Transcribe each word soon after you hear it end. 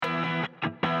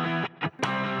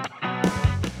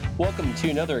Welcome to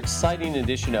another exciting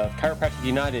edition of Chiropractic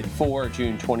United for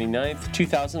June 29th,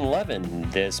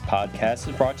 2011. This podcast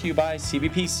is brought to you by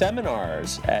CBP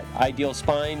Seminars. At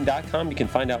idealspine.com, you can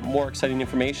find out more exciting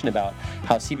information about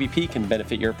how CBP can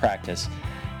benefit your practice.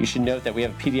 You should note that we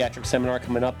have a pediatric seminar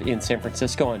coming up in San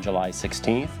Francisco on July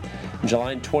 16th.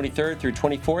 July 23rd through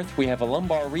 24th, we have a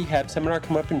lumbar rehab seminar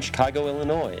coming up in Chicago,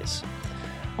 Illinois.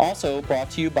 Also brought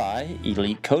to you by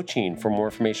Elite Coaching. For more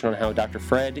information on how Dr.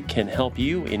 Fred can help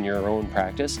you in your own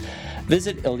practice,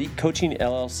 visit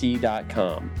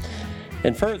elitecoachingllc.com.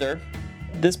 And further,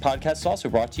 this podcast is also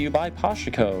brought to you by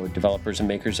PostureCo, developers and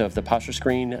makers of the Posture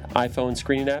Screen iPhone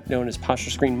screening app known as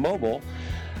Posture Screen Mobile,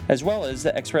 as well as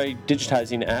the X-ray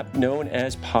digitizing app known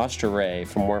as PostureRay.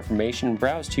 For more information,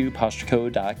 browse to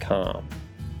postureco.com.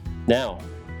 Now,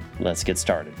 let's get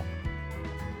started.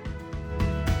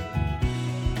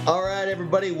 All right,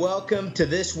 everybody, welcome to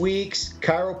this week's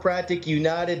Chiropractic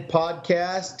United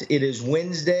podcast. It is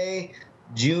Wednesday,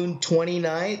 June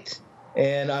 29th,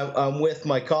 and I'm with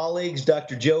my colleagues,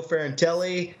 Dr. Joe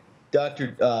Ferrantelli,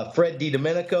 Dr. Fred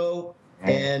DiDomenico,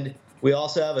 and we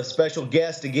also have a special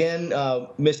guest again,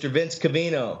 Mr. Vince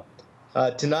Covino.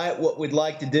 Tonight, what we'd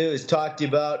like to do is talk to you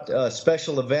about a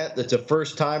special event that's a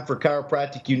first time for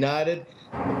Chiropractic United.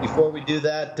 Before we do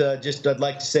that, I'd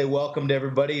like to say welcome to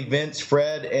everybody, Vince,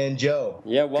 Fred, and Joe.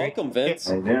 Yeah, welcome, Vince.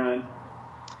 How you doing?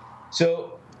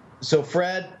 So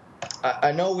Fred,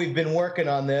 I know we've been working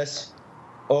on this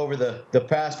over the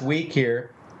past week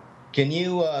here. Can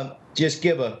you just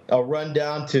give a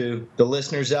rundown to the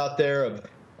listeners out there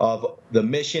of the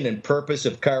mission and purpose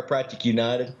of Chiropractic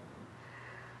United?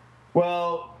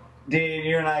 Well, Dean,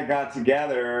 you and I got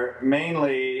together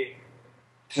mainly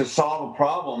to solve a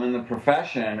problem in the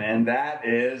profession, and that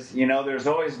is, there's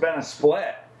always been a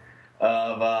split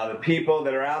of the people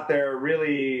that are out there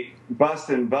really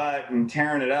busting butt and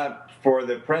tearing it up for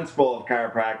the principle of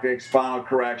chiropractic, spinal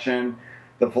correction,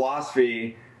 the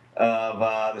philosophy of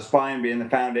the spine being the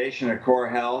foundation of core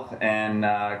health and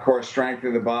core strength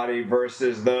of the body,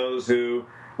 versus those who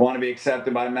want to be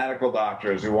accepted by medical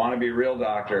doctors, who want to be real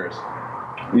doctors,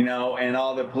 and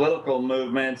all the political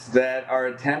movements that are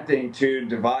attempting to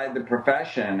divide the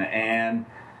profession. And,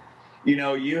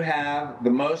 you have the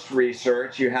most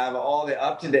research, you have all the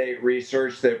up-to-date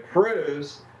research that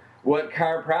proves what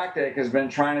chiropractic has been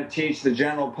trying to teach the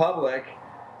general public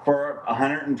for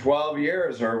 112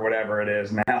 years or whatever it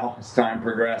is now as time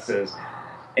progresses.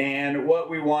 And what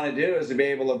we want to do is to be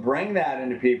able to bring that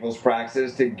into people's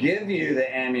practices, to give you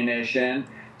the ammunition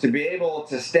to be able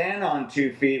to stand on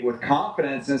 2 feet with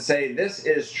confidence and say this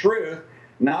is truth,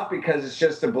 not because it's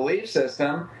just a belief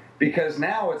system, because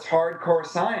now it's hardcore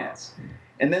science.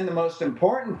 And then the most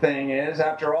important thing is,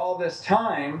 after all this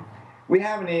time, we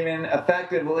haven't even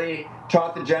effectively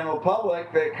taught the general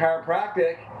public that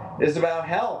chiropractic is about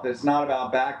health. It's not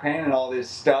about back pain and all this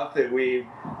stuff that the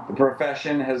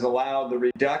profession has allowed the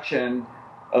reduction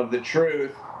of the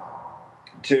truth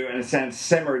to, in a sense,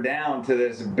 simmer down to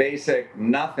this basic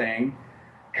nothing,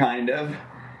 kind of.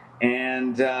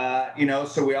 And,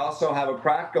 so we also have a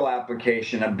practical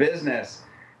application, a business,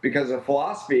 because the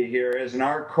philosophy here is, and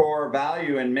our core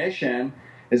value and mission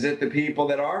is that the people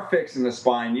that are fixing the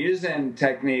spine, using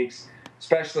techniques,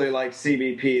 especially like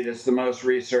CBP, that's the most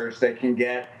research, that can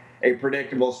get a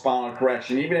predictable spinal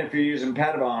correction, even if you're using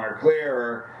Pedibond or Clear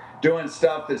or doing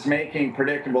stuff that's making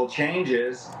predictable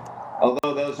changes,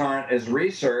 although those aren't as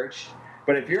researched.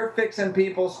 But if you're fixing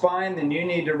people's spine, then you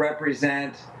need to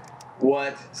represent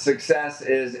what success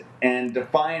is and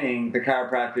defining the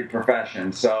chiropractic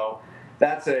profession. So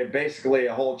that's basically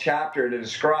a whole chapter to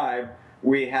describe.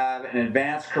 We have an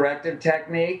advanced corrective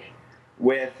technique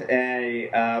with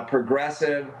a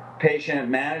progressive patient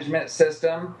management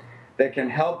system that can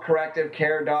help corrective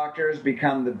care doctors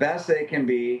become the best they can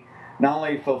be, not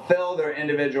only fulfill their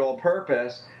individual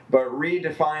purpose, but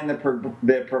redefine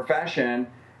the profession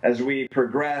as we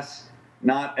progress,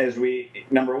 not as we,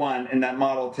 number one, in that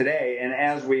model today, and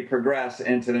as we progress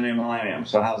into the new millennium.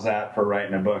 So how's that for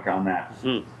writing a book on that?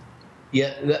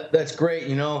 Yeah, that's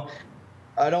great.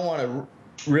 I don't want to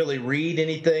really read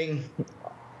anything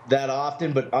that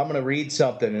often, but I'm going to read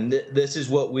something, and this is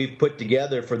what we've put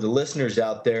together for the listeners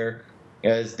out there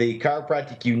as the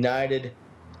Chiropractic United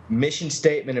mission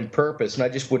statement and purpose. And I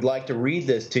just would like to read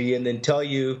this to you and then tell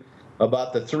you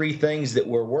about the 3 things that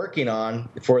we're working on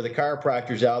for the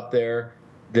chiropractors out there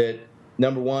that,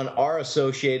 number 1, are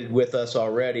associated with us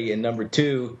already, and number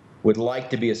 2, would like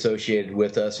to be associated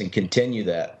with us and continue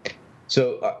that.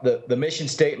 So the mission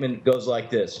statement goes like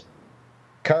this: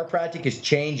 chiropractic is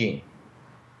changing.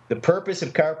 The purpose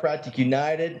of Chiropractic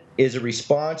United is a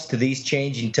response to these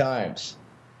changing times.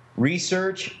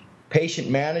 Research patient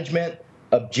management,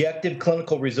 objective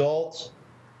clinical results,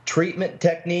 treatment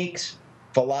techniques,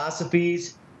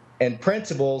 philosophies, and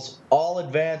principles all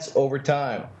advance over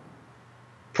time.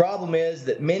 Problem is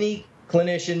that many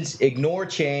clinicians ignore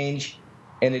change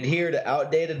and adhere to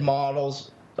outdated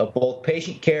models of both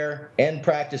patient care and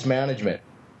practice management.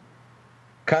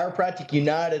 Chiropractic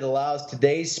United allows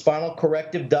today's spinal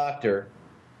corrective doctor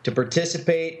to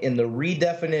participate in the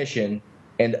redefinition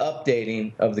and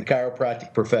updating of the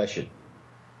chiropractic profession.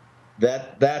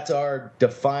 That's our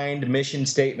defined mission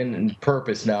statement and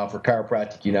purpose now for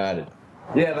Chiropractic United.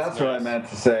 Yeah, that's what I meant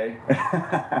to say.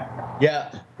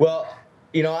 Yeah, well,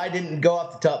 I didn't go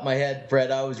off the top of my head, Fred.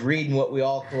 I was reading what we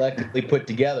all collectively put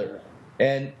together.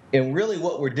 And really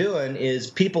what we're doing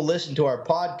is people listen to our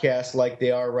podcast like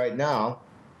they are right now,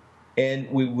 and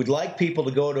we would like people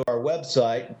to go to our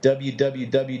website,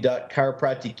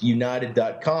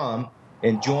 www.chiropracticunited.com,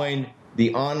 and join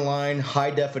the online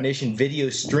high-definition video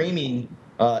streaming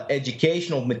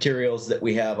educational materials that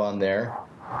we have on there.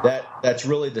 That's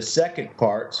really the second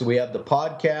part. So we have the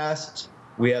podcasts,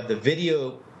 we have the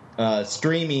video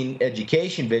streaming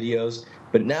education videos,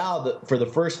 but now for the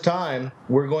first time,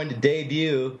 we're going to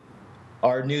debut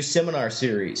our new seminar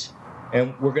series.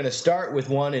 And we're going to start with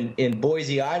one in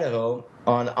Boise, Idaho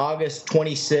on August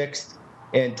 26th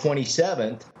and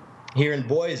 27th here in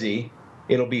Boise.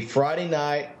 It'll be Friday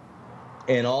night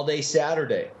and all day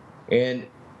Saturday. And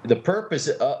the purpose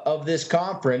of this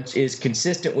conference is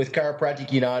consistent with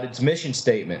Chiropractic United's mission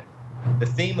statement. The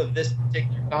theme of this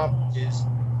particular conference is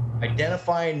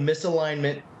identifying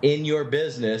misalignment in your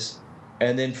business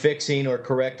and then fixing or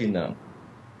correcting them.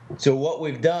 So what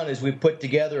we've done is we've put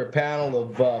together a panel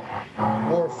of 4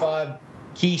 or 5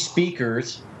 key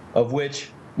speakers, of which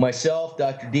myself,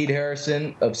 Dr. Deed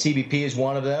Harrison of CBP is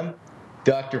one of them.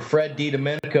 Dr. Fred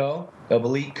DiDomenico of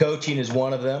Elite Coaching is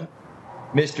one of them.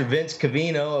 Mr. Vince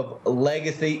Covino of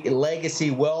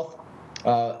Legacy Wealth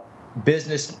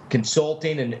Business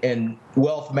Consulting and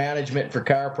Wealth Management for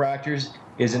Chiropractors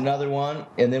is another one.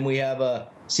 And then we have a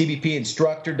CBP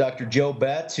instructor, Dr. Joe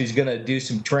Betts, who's going to do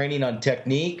some training on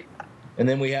technique. And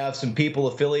then we have some people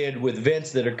affiliated with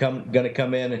Vince that are going to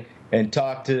come in and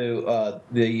talk to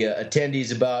the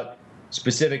attendees about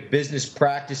specific business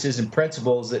practices and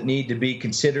principles that need to be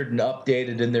considered and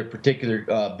updated in their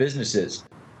particular businesses.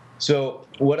 So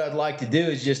what I'd like to do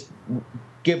is just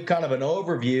give kind of an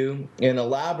overview and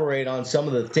elaborate on some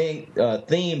of the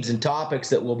themes and topics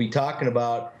that we'll be talking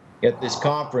about at this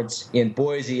conference in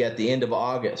Boise at the end of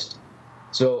August.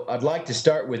 So I'd like to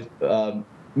start with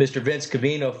Mr. Vince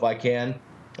Covino, if I can,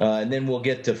 and then we'll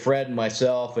get to Fred and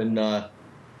myself and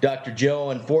Dr.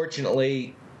 Joe.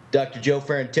 Unfortunately, Dr. Joe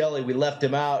Ferrantelli, we left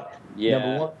him out.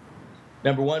 Yeah.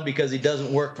 Number one, because he doesn't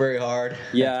work very hard.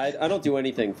 Yeah, I don't do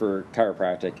anything for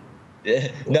chiropractic.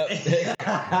 No,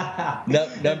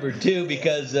 number two,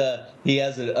 because he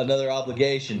has another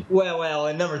obligation. Well,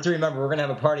 and number three, remember, we're going to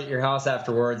have a party at your house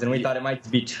afterwards, and we thought it might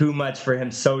be too much for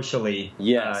him socially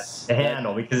to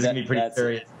handle, because it's going to be pretty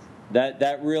serious.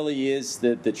 That really is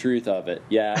the truth of it.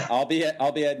 Yeah, I'll be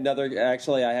at another.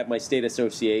 Actually, I have my state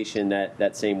association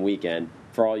that same weekend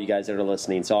for all you guys that are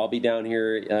listening. So I'll be down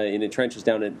here in the trenches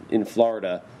down in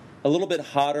Florida. A little bit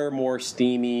hotter, more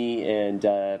steamy, and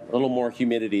a little more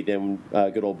humidity than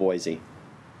good old Boise.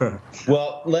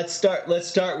 Well, let's start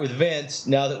with Vince,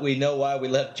 now that we know why we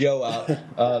left Joe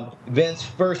out. Vince,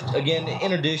 first, again,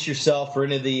 introduce yourself for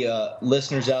any of the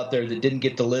listeners out there that didn't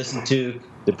get to listen to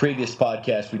the previous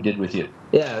podcast we did with you.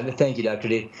 Yeah, thank you, Dr.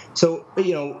 D. So,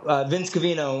 Vince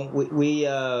Covino, we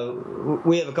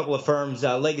have a couple of firms,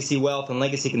 Legacy Wealth and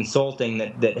Legacy Consulting,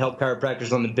 that help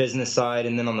chiropractors on the business side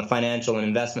and then on the financial and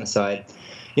investment side.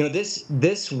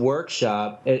 This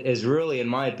workshop is really, in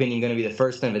my opinion, going to be the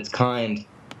first of its kind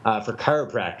for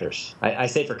chiropractors. I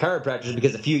say for chiropractors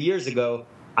because a few years ago,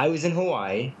 I was in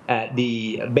Hawaii at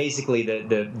basically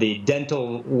the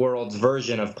dental world's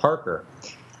version of Parker.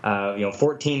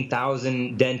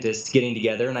 14,000 dentists getting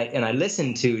together, and I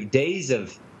listened to days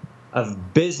of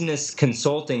business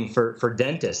consulting for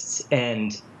dentists,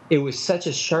 and it was such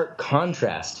a sharp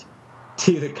contrast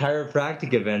to the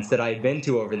chiropractic events that I had been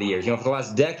to over the years. For the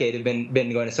last decade, I've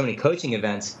been going to so many coaching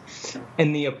events,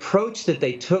 and the approach that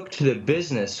they took to the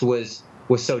business was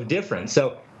so different.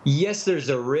 So yes, there's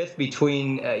a rift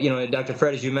between Dr.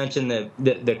 Fred, as you mentioned,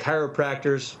 the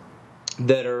chiropractors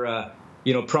that are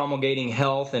promulgating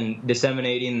health and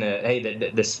disseminating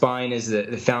the spine is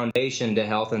the foundation to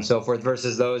health and so forth,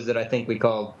 versus those that I think we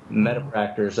call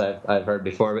metapractors, I've heard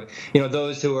before, but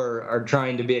those who are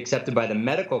trying to be accepted by the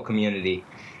medical community.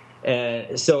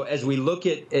 So as we look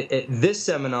at this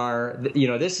seminar,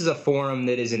 this is a forum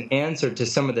that is an answer to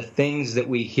some of the things that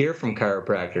we hear from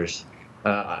chiropractors.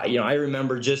 I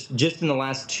remember just in the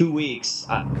last 2 weeks,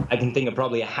 I can think of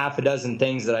probably a half a dozen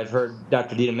things that I've heard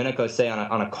Dr. DiDomenico say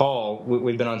on a call.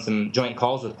 We've been on some joint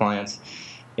calls with clients.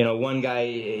 One guy,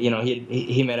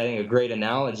 he made, I think, a great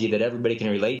analogy that everybody can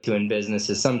relate to in business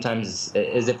is sometimes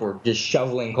as if we're just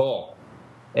shoveling coal,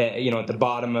 at the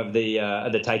bottom of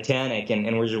the Titanic,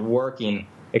 and we're just working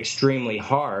extremely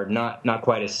hard, not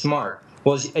quite as smart.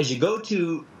 Well, as you go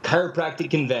to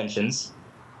chiropractic conventions,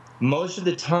 most of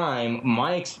the time,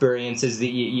 my experience is that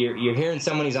you're hearing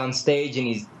someone who's on stage and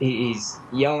he's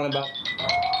yelling about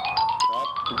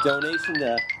donation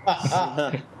to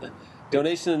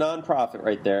donation to nonprofit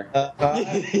right there.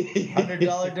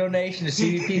 $100 donation to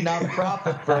CBP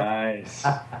nonprofit. Nice.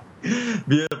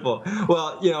 Beautiful.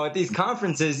 Well, at these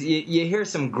conferences, you hear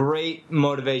some great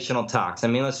motivational talks. I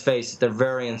mean, let's face it, they're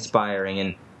very inspiring,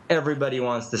 and everybody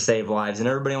wants to save lives, and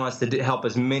everybody wants to help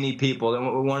as many people.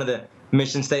 And one of the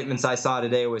mission statements I saw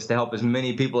today was to help as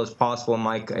many people as possible in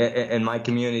my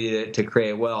community to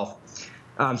create wealth.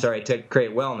 I'm sorry, to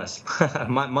create wellness.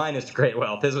 Mine is to create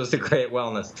wealth. His was to create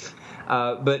wellness.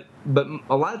 But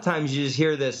a lot of times you just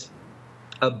hear this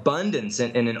abundance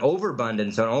and an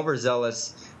overabundance, an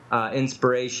overzealous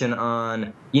inspiration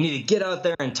on you need to get out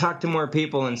there and talk to more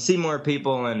people and see more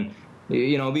people, and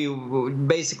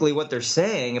basically what they're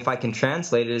saying, if I can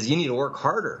translate it, is you need to work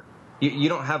harder. You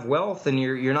don't have wealth and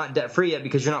you're not debt free yet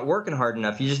because you're not working hard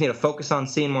enough. You just need to focus on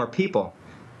seeing more people.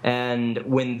 And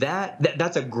when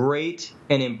that's a great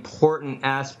and important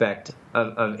aspect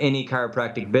of any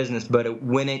chiropractic business, but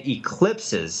when it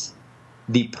eclipses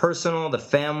the personal, the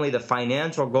family, the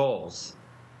financial goals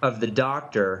of the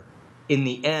doctor, in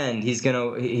the end, he's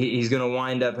gonna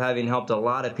wind up having helped a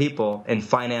lot of people and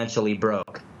financially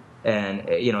broke. And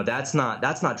that's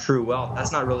not true wealth.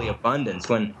 That's not really abundance.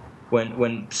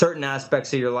 When certain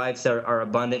aspects of your life are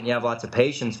abundant and you have lots of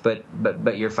patience, but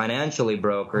you're financially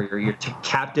broke, or you're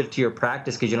captive to your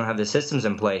practice because you don't have the systems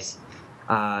in place,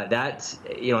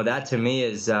 that to me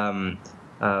is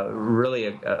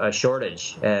really a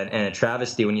shortage and a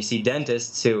travesty. When you see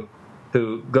dentists who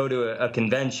go to a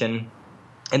convention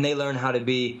and they learn how to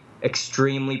be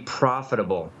extremely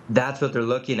profitable, that's what they're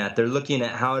looking at. They're looking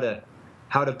at how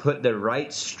to put the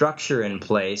right structure in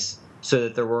place so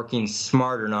that they're working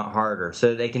smarter, not harder, so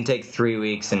that they can take 3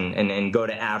 weeks and go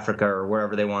to Africa or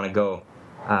wherever they want to go.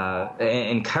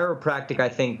 And chiropractic, I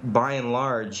think, by and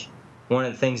large, one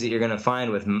of the things that you're going to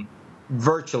find with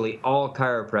virtually all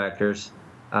chiropractors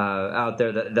out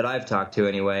there that I've talked to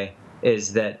anyway,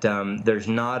 is that there's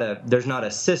not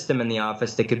a system in the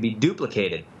office that could be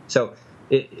duplicated. So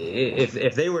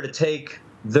if they were to take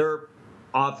their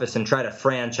office and try to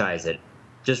franchise it,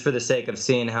 just for the sake of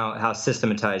seeing how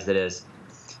systematized it is,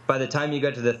 by the time you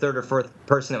got to the third or fourth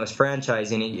person that was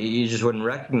franchising, you just wouldn't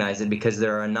recognize it because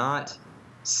there are not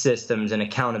systems and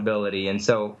accountability. And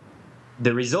so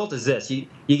the result is this: you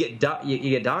get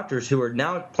doctors who are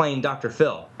now playing Dr.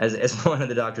 Phil, as one of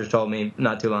the doctors told me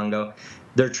not too long ago.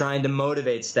 They're trying to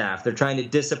motivate staff. They're trying to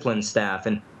discipline staff,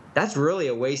 and that's really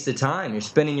a waste of time. You're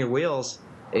spinning your wheels.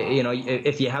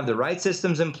 If you have the right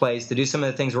systems in place to do some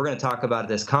of the things we're going to talk about at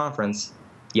this conference,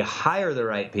 you hire the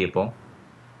right people,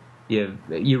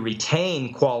 you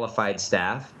retain qualified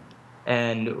staff,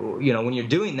 and when you're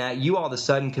doing that, you all of a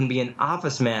sudden can be an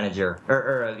office manager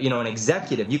or an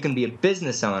executive. You can be a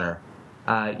business owner.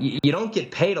 You don't get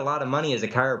paid a lot of money as a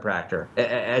chiropractor.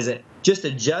 Just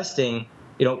adjusting,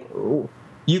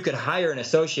 you could hire an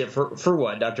associate for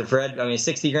what, Dr. Fred? I mean,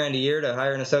 $60,000 a year to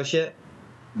hire an associate?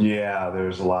 Yeah,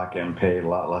 there's a lot getting paid, a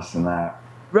lot less than that.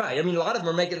 Right. I mean, a lot of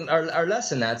them are less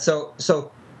than that.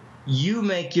 So you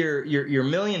make your $1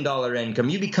 million income.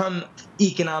 You become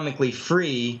economically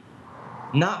free,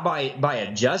 not by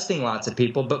adjusting lots of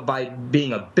people, but by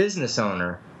being a business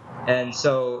owner. And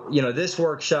so, this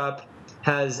workshop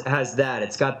has that.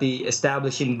 It's got the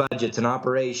establishing budgets and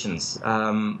operations.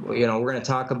 We're going to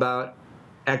talk about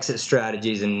exit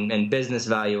strategies and business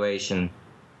valuation.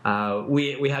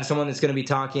 We have someone that's going to be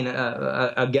talking,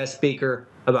 a guest speaker,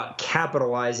 about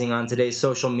capitalizing on today's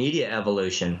social media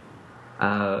evolution.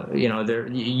 They're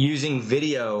using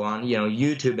video on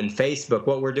YouTube and Facebook.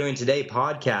 What we're doing today,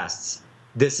 podcasts.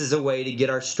 This is a way to get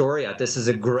our story out. This is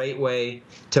a great way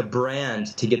to brand,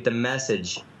 to get the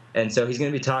message. And so he's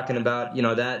going to be talking about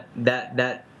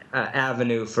that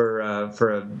avenue for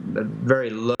a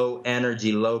very low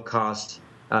energy, low cost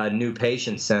new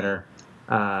patient center,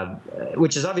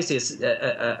 which is obviously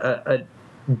a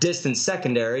distant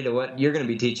secondary to what you're going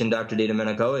to be teaching, Dr.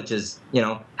 DiDomenico, which is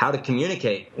how to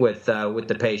communicate with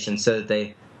the patients so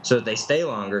that so that they stay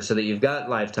longer, so that you've got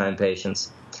lifetime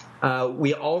patients.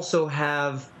 We also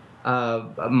have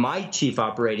my chief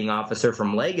operating officer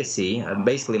from Legacy,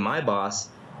 basically my boss,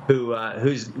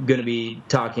 who's going to be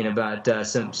talking about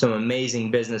some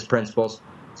amazing business principles.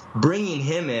 Bringing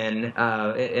him in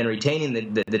and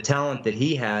retaining the talent that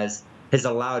he has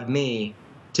allowed me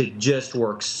to just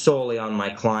work solely on my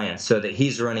clients, so that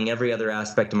he's running every other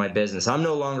aspect of my business. I'm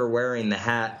no longer wearing the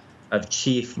hat of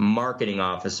chief marketing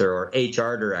officer or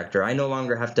HR director. I no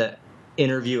longer have to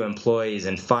interview employees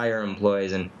and fire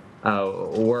employees and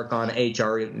work on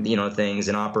HR, things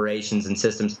and operations and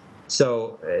systems.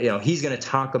 So, he's going to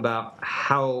talk about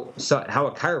how a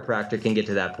chiropractor can get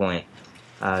to that point.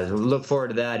 Look forward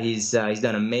to that. He's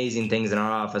done amazing things in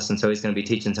our office, and so he's going to be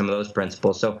teaching some of those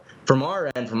principles. So from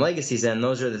our end, from Legacy's end,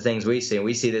 those are the things we see.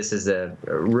 We see this as a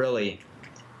really,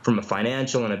 from a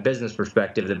financial and a business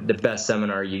perspective, the best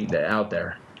seminar out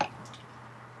there.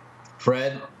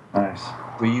 Fred, nice.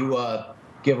 Will you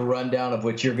give a rundown of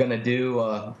what you're going to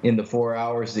do in the 4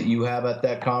 hours that you have at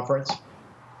that conference?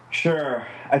 Sure.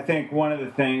 I think one of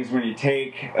the things when you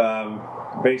take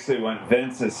basically what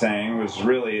Vince is saying was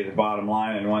really the bottom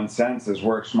line in one sense is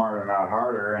work smarter, not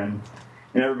harder. And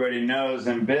everybody knows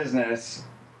in business,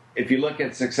 if you look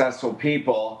at successful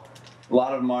people, a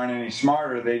lot of them aren't any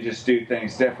smarter. They just do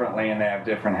things differently and they have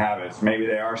different habits. Maybe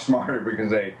they are smarter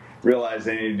because they realize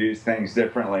they need to do things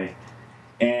differently.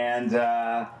 And,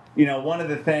 one of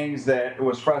the things that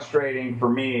was frustrating for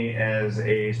me as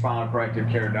a spinal corrective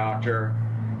care doctor,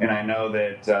 and I know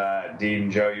that Dean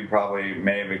and Joe, you probably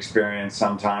may have experienced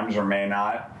sometimes or may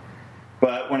not,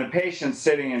 but when a patient's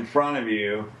sitting in front of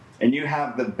you and you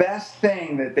have the best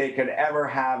thing that they could ever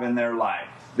have in their life,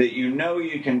 that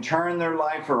you can turn their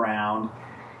life around,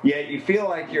 yet you feel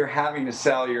like you're having to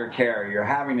sell your care, you're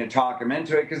having to talk them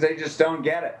into it because they just don't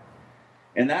get it.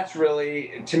 And that's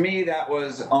really, to me, that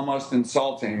was almost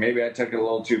insulting. Maybe I took it a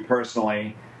little too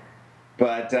personally.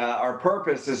 But our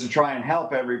purpose is to try and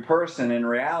help every person. In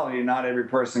reality, not every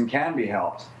person can be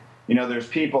helped. There's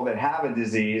people that have a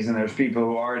disease and there's people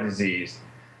who are diseased.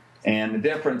 And the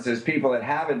difference is people that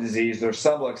have a disease, they're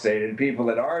subluxated. People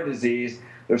that are diseased,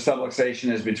 their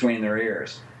subluxation is between their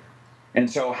ears. And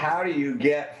so how do you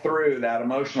get through that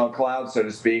emotional cloud, so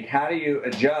to speak? How do you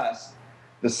adjust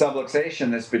the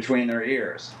subluxation that's between their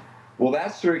ears? Well,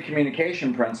 that's through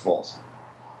communication principles.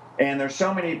 And there's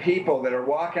so many people that are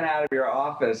walking out of your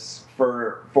office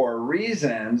for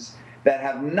reasons that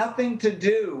have nothing to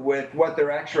do with what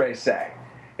their x-rays say.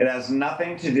 It has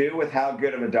nothing to do with how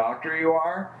good of a doctor you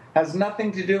are, has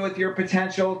nothing to do with your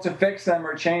potential to fix them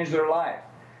or change their life.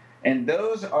 And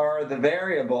those are the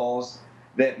variables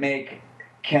that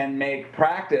can make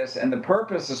practice and the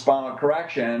purpose of spinal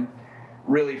correction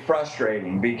really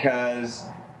frustrating, because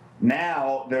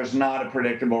now there's not a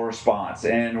predictable response.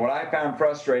 And what I found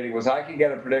frustrating was I could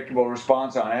get a predictable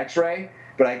response on x-ray,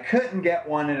 but I couldn't get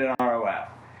one in an ROF.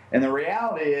 And the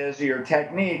reality is your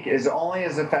technique is only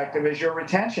as effective as your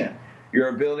retention, your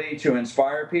ability to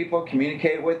inspire people,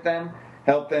 communicate with them,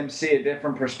 help them see a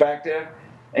different perspective.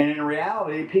 And in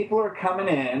reality, people are coming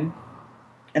in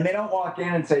and they don't walk in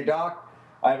and say, "Doc,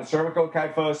 I have a cervical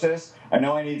kyphosis. I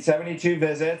know I need 72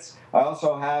 visits. I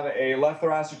also have a left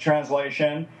thoracic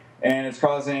translation, and it's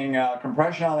causing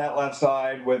compression on that left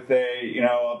side with a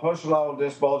posterolateral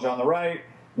disc bulge on the right."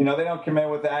 They don't commit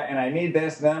with that, and I need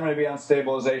this, and then I'm going to be on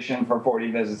stabilization for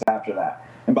 40 visits after that.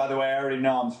 And by the way, I already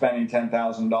know I'm spending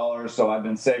 $10,000, so I've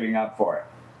been saving up for it.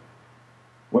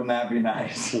 Wouldn't that be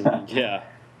nice? Yeah.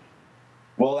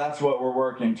 Well, that's what we're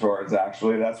working towards,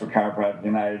 actually. That's what Chiropractic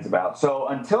United is about. So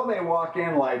until they walk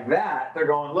in like that, they're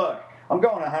going, "Look, I'm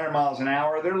going 100 miles an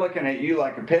hour." They're looking at you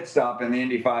like a pit stop in the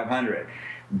Indy 500.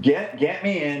 Get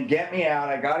me in, get me out.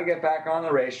 I got to get back on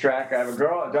the racetrack. I have a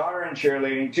daughter in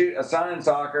cheerleading, a son in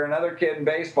soccer, another kid in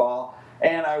baseball,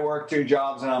 and I work 2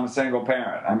 jobs and I'm a single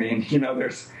parent. I mean,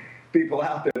 there's people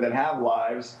out there that have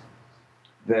lives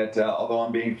that, although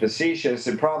I'm being facetious,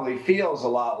 it probably feels a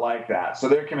lot like that. So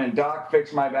they're coming, "Doc,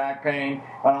 fix my back pain.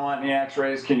 I don't want any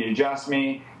x-rays. Can you adjust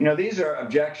me?" These are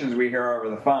objections we hear over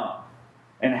the phone.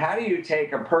 And how do you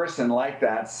take a person like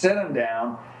that, sit them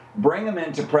down, bring them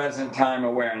into present time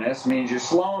awareness, means you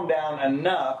slow them down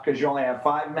enough, because you only have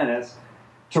 5 minutes,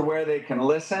 to where they can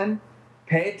listen,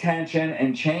 pay attention,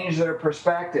 and change their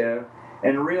perspective,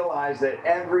 and realize that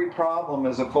every problem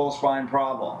is a full spine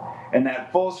problem. And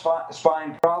that full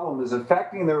spine problem is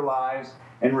affecting their lives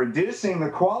and reducing the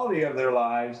quality of their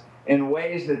lives in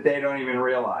ways that they don't even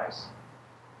realize.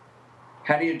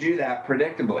 How do you do that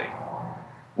predictably?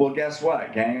 Well, guess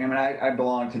what, gang? I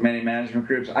belong to many management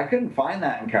groups. I couldn't find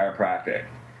that in chiropractic.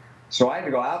 So I had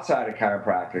to go outside of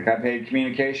chiropractic. I paid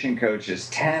communication coaches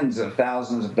tens of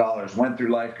thousands of dollars, went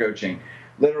through life coaching,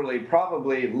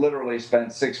 literally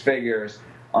spent six figures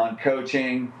on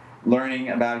coaching, learning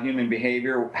about human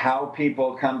behavior, how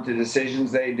people come to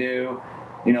decisions they do,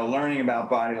 learning about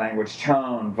body language,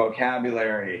 tone,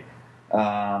 vocabulary,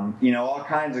 all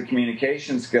kinds of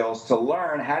communication skills to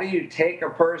learn how do you take a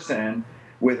person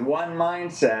with one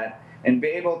mindset and be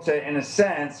able to, in a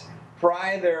sense,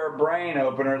 pry their brain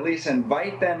open, or at least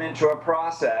invite them into a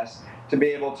process to be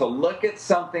able to look at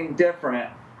something different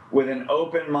with an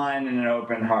open mind and an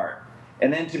open heart.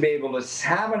 And then to be able to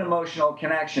have an emotional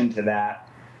connection to that,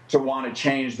 to want to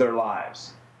change their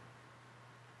lives.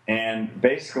 And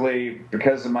basically,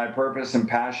 because of my purpose and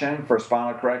passion for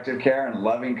spinal corrective care and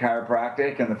loving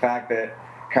chiropractic, and the fact that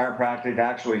chiropractic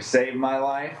actually saved my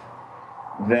life,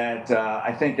 that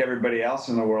I think everybody else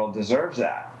in the world deserves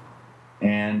that.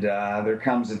 And there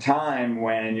comes a time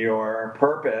when your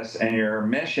purpose and your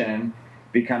mission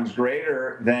becomes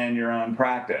greater than your own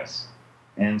practice.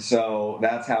 And so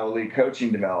that's how Elite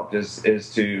Coaching developed,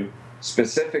 is to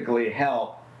specifically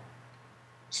help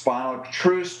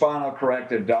true spinal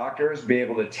corrective doctors be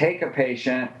able to take a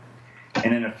patient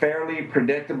and in a fairly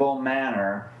predictable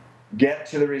manner get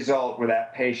to the result where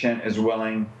that patient is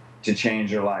willing to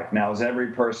change their life. Now, is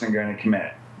every person going to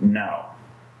commit? No.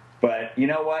 But you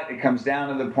know what? It comes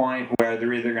down to the point where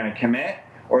they're either going to commit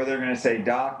or they're going to say,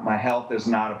 Doc, my health is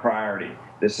not a priority.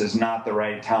 This is not the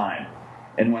right time.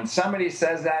 And when somebody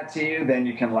says that to you, then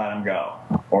you can let them go.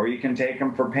 Or you can take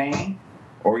them for pain,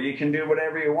 or you can do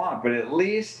whatever you want. But at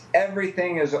least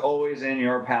everything is always in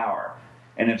your power.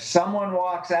 And if someone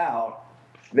walks out,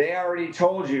 they already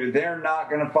told you they're not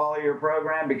going to follow your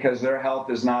program because their health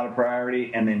is not a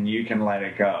priority, and then you can let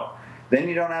it go. Then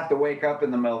you don't have to wake up in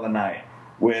the middle of the night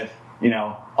with,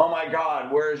 oh my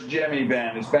God, where's Jimmy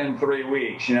been? It's been 3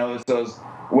 weeks. It's those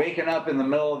waking up in the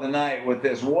middle of the night with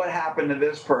this, what happened to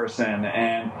this person,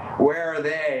 and where are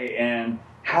they, and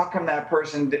how come that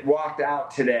person walked out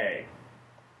today?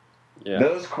 Yeah.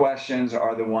 Those questions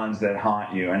are the ones that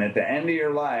haunt you. And at the end of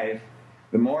your life,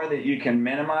 the more that you can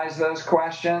minimize those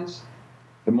questions,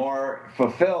 the more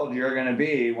fulfilled you're going to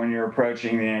be when you're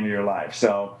approaching the end of your life.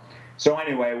 So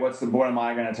anyway, what am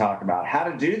I going to talk about? How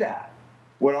to do that.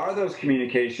 What are those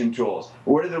communication tools?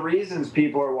 What are the reasons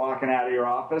people are walking out of your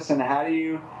office, and how do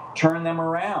you turn them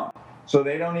around so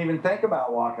they don't even think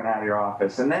about walking out of your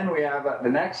office? And then we have the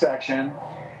next section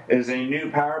is a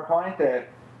new PowerPoint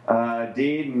that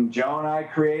Deed and Joe and I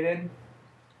created.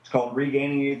 It's called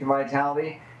Regaining Youth and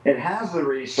Vitality. It has the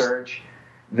research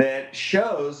that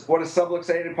shows what a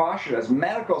subluxated posture does.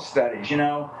 Medical studies,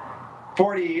 almost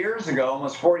 40 years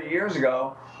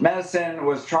ago, medicine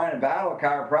was trying to battle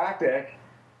chiropractic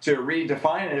to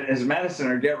redefine it as medicine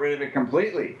or get rid of it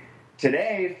completely.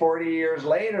 Today, 40 years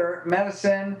later,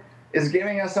 medicine is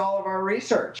giving us all of our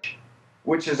research,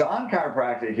 which is on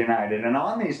Chiropractic United and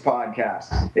on these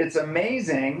podcasts. It's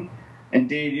amazing.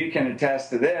 Indeed, you can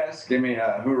attest to this. Give me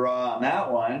a hoorah on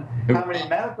that one. How many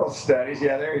medical studies,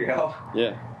 yeah, there you go.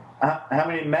 Yeah. How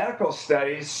many medical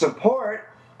studies support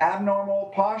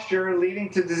abnormal posture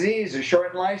leading to disease, a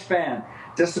shortened lifespan,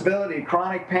 disability,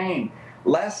 chronic pain,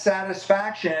 less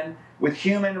satisfaction with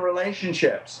human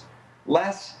relationships,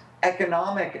 less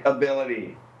economic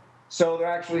ability. So they're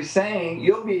actually saying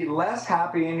you'll be less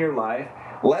happy in your life,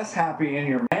 less happy in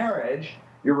your marriage,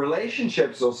 your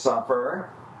relationships will suffer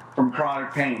from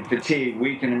chronic pain, fatigue,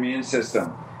 weakened immune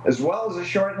system, as well as a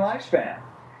shortened lifespan.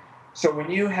 So when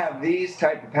you have these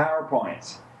type of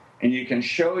PowerPoints and you can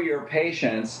show your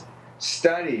patients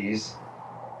studies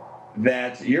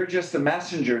that you're just a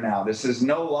messenger now, this is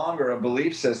no longer a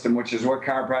belief system, which is what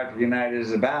Chiropractic United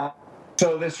is about.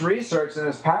 So this research and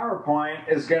this PowerPoint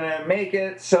is going to make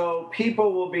it so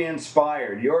people will be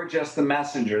inspired. You're just the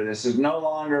messenger. This is no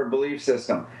longer a belief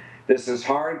system. This is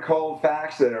hard, cold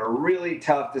facts that are really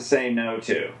tough to say no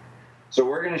to. So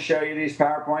we're going to show you these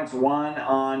PowerPoints, one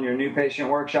on your new patient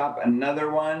workshop, another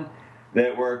one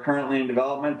that we're currently in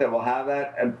development that will have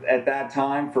that at that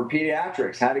time for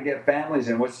pediatrics, how to get families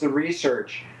in, what's the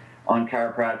research on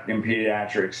chiropractic and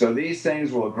pediatrics. So these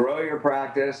things will grow your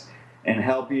practice and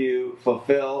help you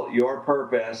fulfill your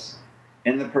purpose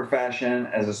in the profession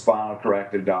as a spinal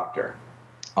corrective doctor.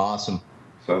 Awesome.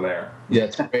 So there. Yeah,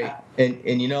 that's great.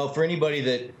 And for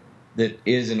anybody that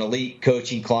is an Elite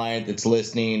Coaching client that's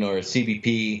listening, or a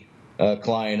CBP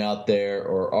client out there,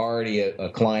 or already a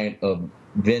client of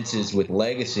Vince's with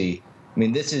Legacy, I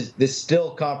mean, this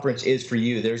still conference is for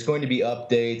you. There's going to be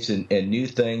updates and new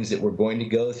things that we're going to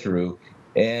go through.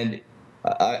 And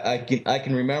I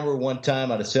can remember one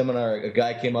time at a seminar, a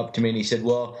guy came up to me and he said,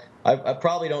 well, I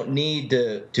probably don't need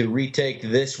to retake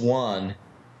this one,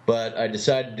 but I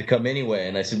decided to come anyway.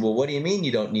 And I said, well, what do you mean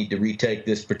you don't need to retake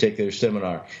this particular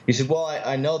seminar? He said, well,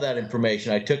 I know that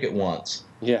information. I took it once.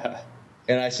 Yeah.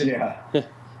 And I said, yeah.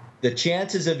 The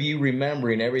chances of you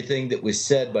remembering everything that was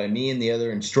said by me and the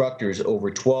other instructors over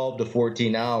 12 to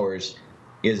 14 hours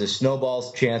is a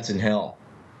snowball's chance in hell.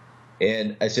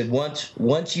 And I said,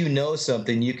 once you know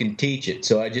something, you can teach it.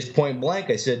 So I just point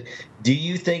blank, I said, do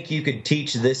you think you could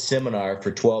teach this seminar for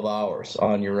 12 hours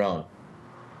on your own?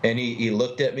 And he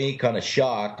looked at me kind of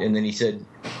shocked, and then he said,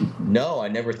 no, I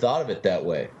never thought of it that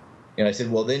way. And I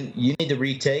said, well, then you need to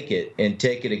retake it and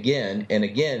take it again and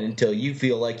again until you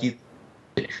feel like you,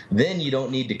 then you don't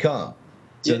need to come.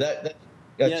 So that's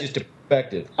just a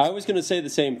perspective. I was going to say the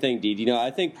same thing, Deed. You know,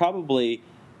 I think probably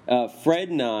Fred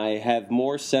and I have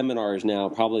more seminars now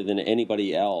probably than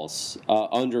anybody else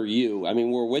under you. I mean,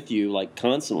 we're with you like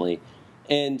constantly.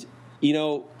 And, you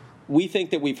know, we think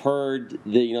that we've heard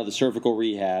the cervical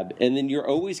rehab, and then you're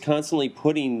always constantly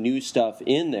putting new stuff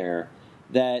in there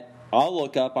that I'll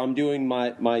look up. I'm doing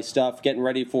my stuff, getting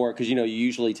ready for it, because, you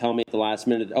usually tell me at the last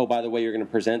minute, oh, by the way, you're going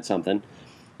to present something.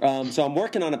 So I'm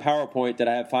working on a PowerPoint that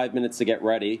I have 5 minutes to get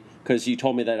ready, because you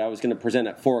told me that I was going to present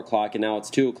at 4 o'clock, and now it's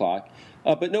 2 o'clock.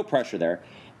 But no pressure there.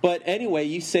 But anyway,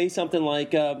 you say something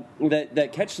like that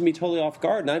catches me totally off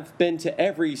guard, and I've been to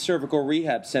every cervical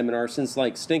rehab seminar since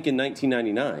like stinking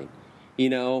 1999,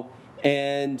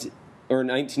 or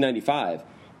 1995.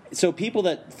 So people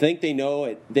that think they know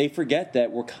it, they forget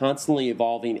that we're constantly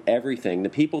evolving everything. The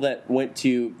people that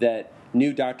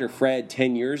knew Dr. Fred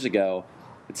 10 years ago,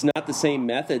 it's not the same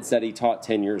methods that he taught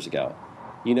 10 years ago.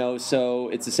 So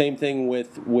it's the same thing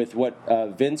with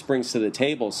what Vince brings to the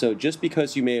table. So just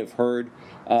because you may have heard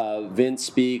Vince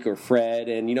speak or Fred,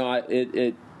 and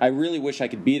I really wish I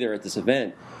could be there at this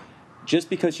event.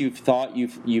 Just because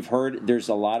you've heard, there's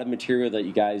a lot of material that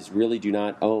you guys really do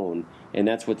not own, and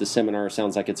that's what the seminar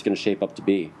sounds like it's going to shape up to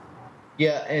be.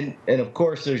 Yeah, and of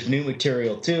course there's new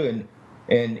material too,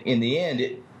 and in the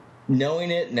end, knowing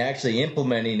it and actually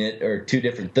implementing it are two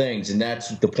different things, and that's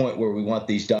the point where we want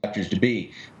these doctors to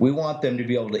be. We want them to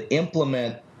be able to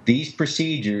implement these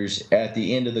procedures at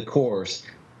the end of the course,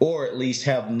 or at least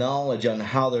have knowledge on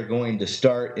how they're going to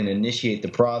start and initiate the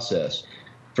process.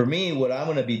 For me, what I'm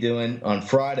going to be doing on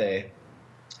Friday,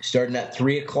 starting at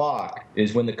 3 o'clock,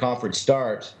 is when the conference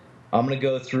starts. I'm going to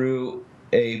go through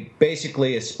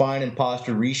basically a spine and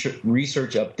posture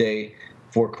research update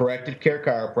for corrective care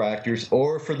chiropractors,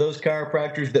 or for those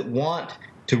chiropractors that want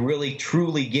to really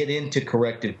truly get into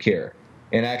corrective care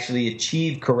and actually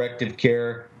achieve corrective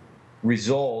care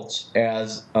results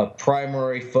as a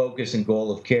primary focus and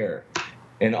goal of care.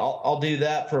 And I'll do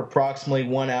that for approximately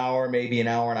 1 hour, maybe an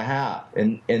hour and a half.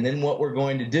 And then what we're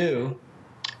going to do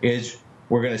is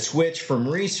we're going to switch from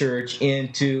research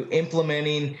into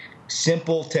implementing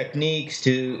simple techniques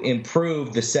to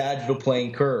improve the sagittal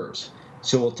plane curves.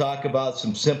 So we'll talk about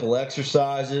some simple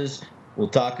exercises. We'll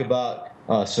talk about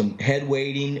some head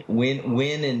weighting when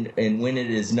and when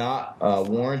it is not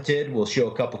warranted. We'll show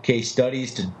a couple case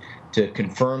studies to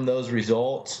confirm those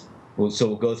results. So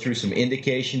we'll go through some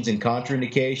indications and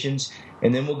contraindications,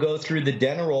 and then we'll go through the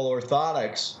Deneroll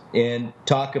orthotics and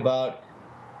talk about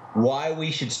why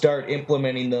we should start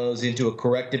implementing those into a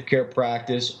corrective care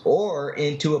practice, or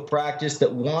into a practice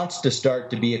that wants to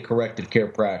start to be a corrective care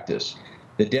practice.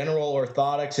 The Deneroll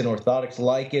orthotics and orthotics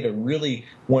like it are really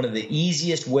one of the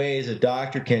easiest ways a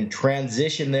doctor can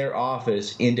transition their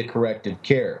office into corrective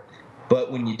care.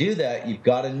 But when you do that, you've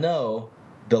got to know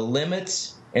the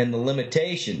limits and the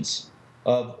limitations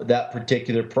of that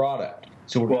particular product.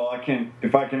 So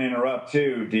if I can interrupt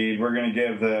too, Deed, we're going to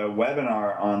give the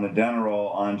webinar on the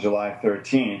Deneroll on July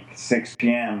 13th, 6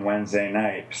 p.m. Wednesday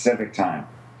night, Pacific time.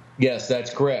 Yes,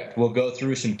 that's correct. We'll go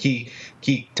through some key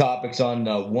topics on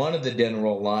one of the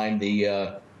Deneroll line,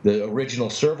 the original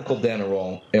cervical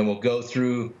Deneroll, and we'll go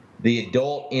through the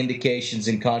adult indications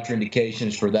and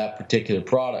contraindications for that particular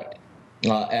product.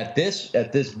 At this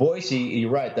Boise, you're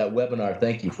right, that webinar,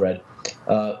 thank you, Fred.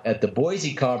 At the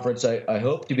Boise conference, I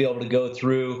hope to be able to go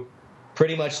through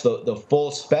pretty much the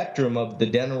full spectrum of the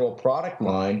Deneroll product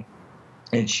line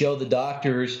and show the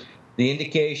doctors the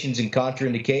indications and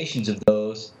contraindications of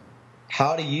those,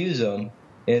 how to use them,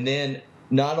 and then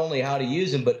not only how to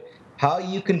use them, but how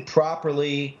you can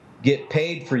properly get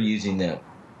paid for using them.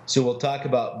 So we'll talk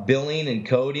about billing and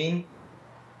coding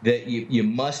that you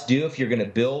must do if you're going to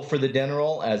bill for the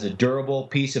Deneroll as a durable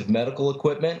piece of medical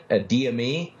equipment, a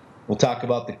DME. We'll talk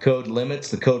about the code limits,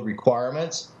 the code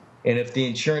requirements, And if the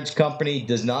insurance company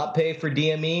does not pay for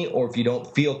DME, or if you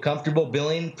don't feel comfortable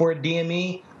billing for a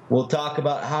DME, we'll talk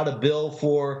about how to bill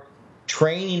for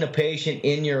training a patient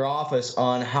in your office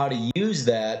on how to use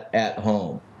that at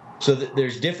home. So that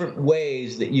there's different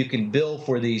ways that you can bill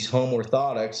for these home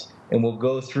orthotics, and we'll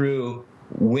go through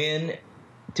when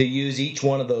to use each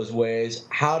one of those ways,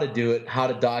 how to do it, how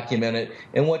to document it,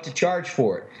 and what to charge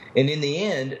for it. And in the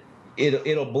end,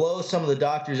 it'll blow some of the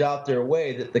doctors out their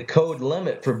way that the code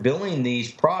limit for billing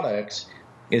these products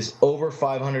is over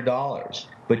 $500.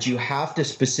 But you have to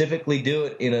specifically do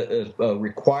it in a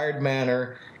required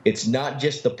manner. It's not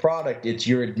just the product, it's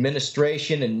your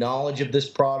administration and knowledge of this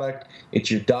product.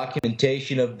 It's your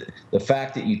documentation of the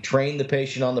fact that you train the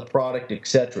patient on the product,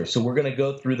 etc. So we're going to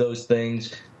go through those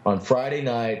things on Friday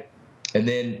night, and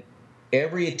then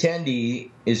every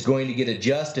attendee is going to get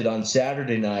adjusted on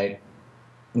Saturday night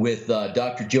with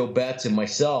Dr. Joe Betts and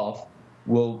myself.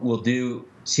 We'll do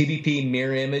CBP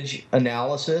mirror image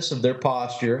analysis of their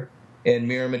posture and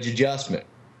mirror image adjustment.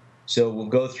 So we'll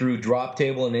go through drop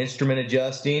table and instrument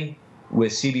adjusting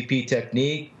with CBP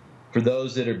technique. For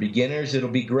those that are beginners, it'll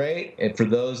be great. And for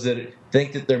those that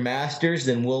think that they're masters,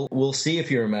 then we'll see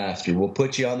if you're a master. We'll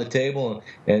put you on the table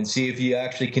and see if you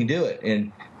actually can do it.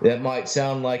 And that might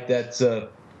sound like that's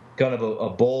kind of a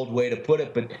bold way to put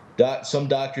it, but some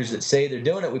doctors that say they're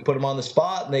doing it, we put them on the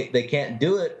spot, and they can't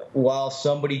do it while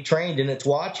somebody trained and it's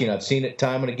watching. I've seen it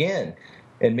time and again.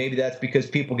 And maybe that's because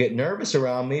people get nervous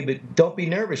around me, but don't be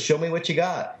nervous. Show me what you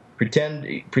got.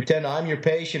 Pretend I'm your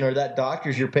patient or that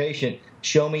doctor's your patient.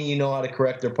 Show me you know how to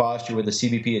correct their posture with a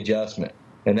CBP adjustment.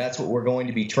 And that's what we're going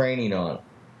to be training on.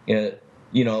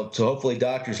 So hopefully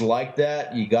doctors like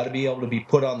that. You got to be able to be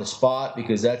put on the spot,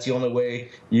 because that's the only way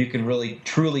you can really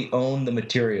truly own the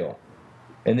material.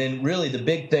 And then really the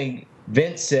big thing,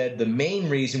 Vince said the main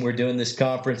reason we're doing this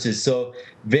conference is so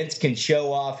Vince can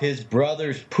show off his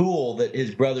brother's pool that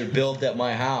his brother built at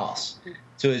my house.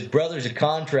 So his brother's a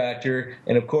contractor,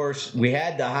 and of course we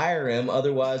had to hire him,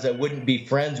 otherwise I wouldn't be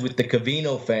friends with the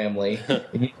Covino family.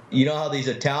 You know how these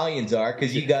Italians are,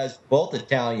 because you guys both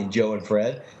Italian, Joe and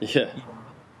Fred. Yeah.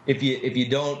 If you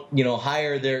don't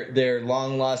hire their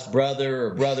long lost brother or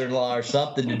brother-in-law or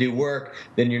something to do work,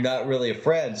 then you're not really a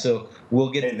friend. So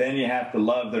we'll get. And then you have to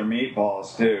love their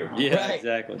meatballs too. Yeah, right.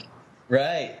 Exactly.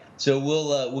 Right. So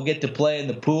we'll get to play in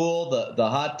the pool, the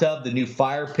hot tub, the new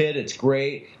fire pit. It's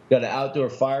great. Got an outdoor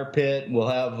fire pit. We'll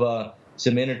have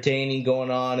some entertaining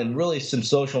going on and really some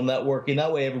social networking.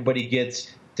 That way everybody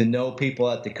gets to know people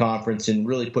at the conference and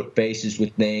really put faces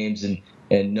with names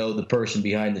and know the person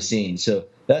behind the scenes. So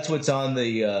that's what's on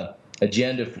the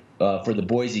agenda for the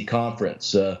Boise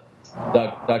conference.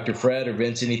 Dr. Fred or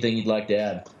Vince, anything you'd like to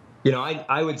add?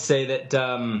 I would say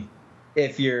that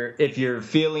if you're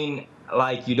feeling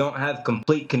like you don't have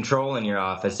complete control in your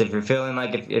office, if you're feeling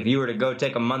like if you were to go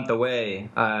take a month away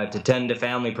to tend to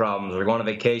family problems or go on a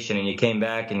vacation and you came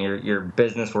back and your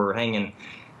business were hanging,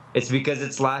 it's because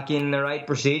it's lacking the right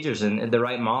procedures and the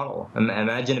right model.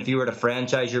 Imagine if you were to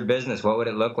franchise your business, what would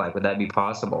it look like? Would that be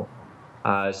possible?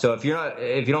 So if you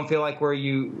don't feel like where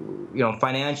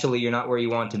financially you're not where you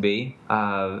want to be,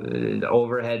 the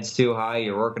overhead's too high,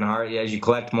 you're working hard, as you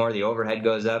collect more, the overhead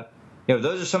goes up.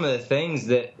 Those are some of the things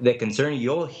that concern you.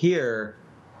 You'll hear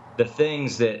the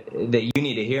things that you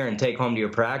need to hear and take home to your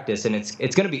practice, and it's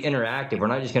going to be interactive. We're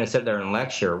not just going to sit there and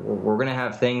lecture. We're going to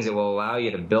have things that will allow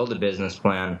you to build a business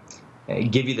plan,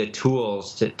 give you the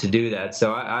tools to do that.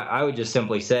 So I would just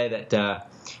simply say that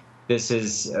this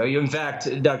is, in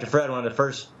fact, Dr. Fred, one of the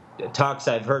first talks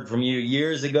I've heard from you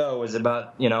years ago was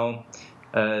about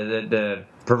the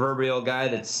proverbial guy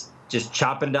that's just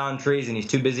chopping down trees and he's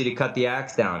too busy to cut the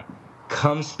axe down.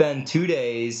 Come spend 2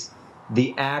 days.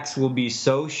 The axe will be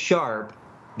so sharp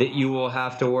that you will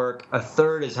have to work a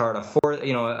third as hard,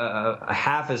 a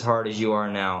half as hard as you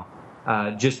are now,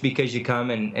 just because you come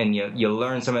and you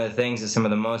learn some of the things that some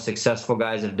of the most successful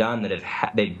guys have done,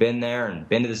 that they've been there and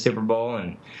been to the Super Bowl.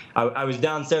 And I was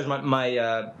downstairs.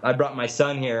 I brought my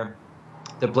son here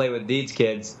to play with these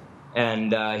kids,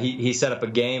 and he set up a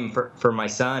game for my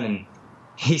son, and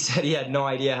he said he had no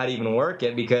idea how to even work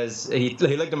it, because he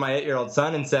looked at my 8-year-old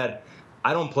son and said,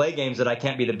 I don't play games that I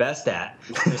can't be the best at.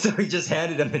 So he just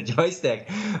handed him the joystick.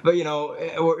 But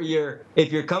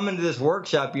if you're coming to this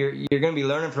workshop, you're going to be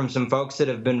learning from some folks that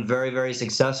have been very, very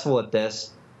successful at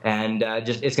this, and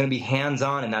it's going to be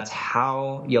hands-on, and that's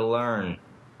how you learn.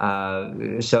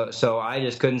 So I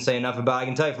just couldn't say enough about it. I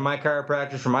can tell you, for my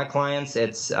chiropractors, for my clients,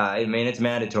 it's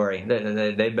mandatory.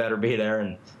 They better be there,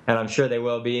 and I'm sure they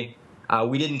will be.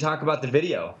 We didn't talk about the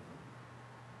video.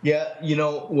 Yeah,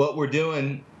 what we're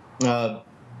doing,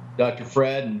 Dr.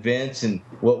 Fred and Vince, and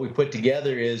what we put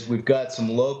together is we've got some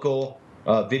local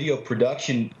video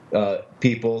production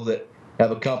people that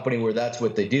have a company where that's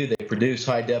what they do. They produce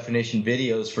high-definition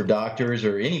videos for doctors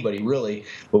or anybody, really.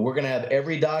 But we're going to have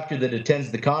every doctor that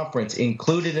attends the conference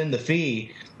included in the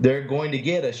fee. They're going to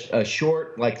get a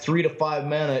short, like 3 to 5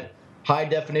 minute,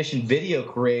 high-definition video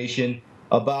creation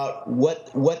about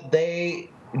what they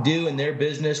do in their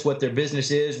business, what their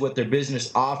business is, what their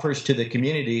business offers to the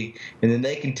community, and then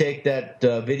they can take that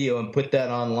video and put that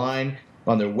online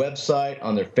on their website,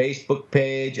 on their Facebook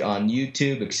page, on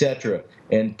YouTube, etc.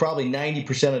 And probably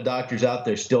 90% of doctors out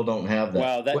there still don't have that.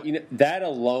 Wow, that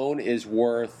alone is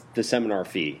worth the seminar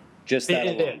fee. Just that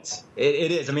alone.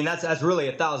 It is. I mean, that's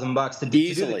really $1,000 to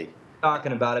easily. Do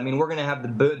talking about. I mean, we're going to have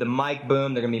the mic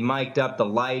boom. They're going to be mic'd up, the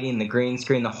lighting, the green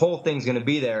screen. The whole thing's going to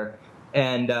be there.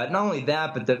 And not only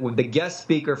that, but the guest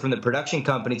speaker from the production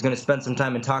company is going to spend some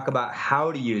time and talk about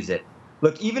how to use it.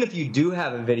 Look, even if you do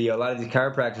have a video, a lot of these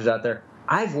chiropractors out there,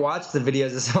 I've watched the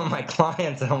videos of some of my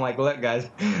clients, and I'm like, look, guys,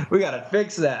 we got to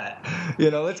fix that.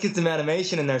 Let's get some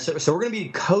animation in there. So we're going to be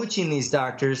coaching these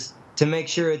doctors to make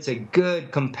sure it's a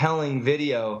good, compelling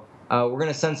video. We're going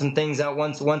to send some things out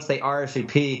once they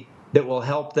RSVP that will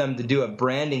help them to do a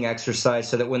branding exercise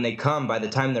so that when they come, by the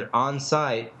time they're on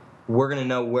site, we're going to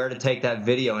know where to take that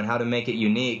video and how to make it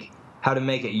unique, how to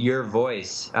make it your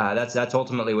voice. That's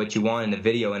ultimately what you want in a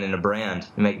video and in a brand,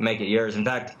 make it yours. In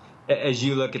fact, as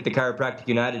you look at the Chiropractic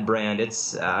United brand,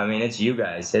 it's you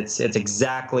guys. It's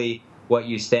exactly what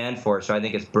you stand for. So I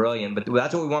think it's brilliant. But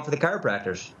that's what we want for the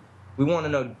chiropractors. We want to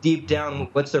know deep down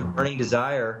what's their burning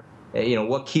desire,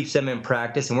 what keeps them in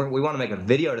practice, and we want to make a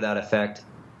video to that effect.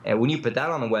 And when you put that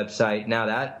on the website, now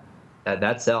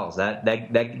that sells. That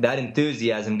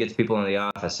enthusiasm gets people in the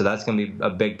office. So that's going to be a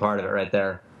big part of it right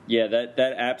there. Yeah,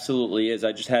 that absolutely is.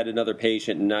 I just had another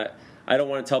patient, and I don't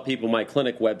want to tell people my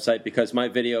clinic website because my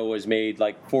video was made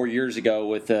like 4 years ago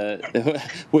with a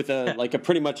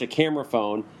pretty much a camera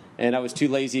phone, and I was too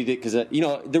lazy to, because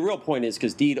the real point is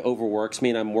because Deed overworks me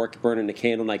and I'm burning the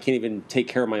candle and I can't even take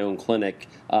care of my own clinic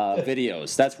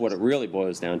videos. That's what it really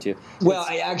boils down to. Well,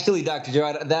 actually, Dr.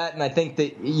 Joe, that, and I think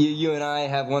that you and I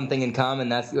have one thing in common.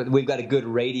 That's we've got a good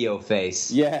radio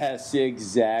face. Yes,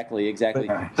 exactly.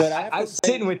 But I was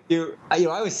sitting with you.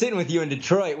 I was sitting with you in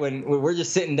Detroit when we're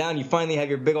just sitting down. You finally have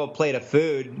your big old plate of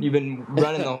food. You've been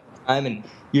running the whole time, and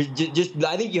you're just.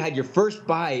 I think you had your first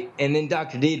bite, and then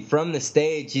Dr. Deed from the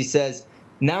stage, he says,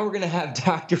 "Now we're going to have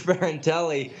Dr.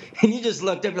 Ferrantelli," and you just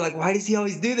looked up. You're like, "Why does he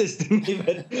always do this to me?"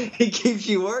 But he keeps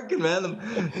you working, man.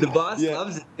 The boss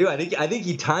loves it too. I think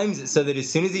he times it so that as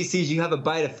soon as he sees you have a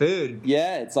bite of food,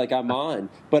 it's like I'm on.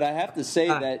 But I have to say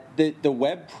that the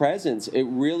web presence, it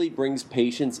really brings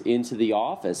patients into the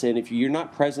office. And if you're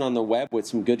not present on the web with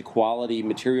some good quality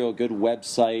material, good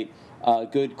website,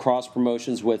 good cross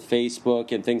promotions with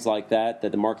Facebook and things like that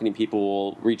the marketing people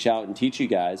will reach out and teach you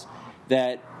guys,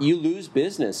 that you lose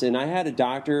business. And I had a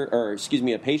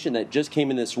patient that just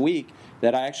came in this week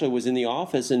that I actually was in the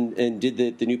office and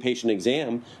did the new patient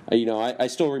exam. I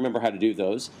still remember how to do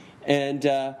those. And,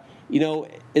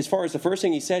 as far as the first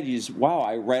thing he said, he's, wow,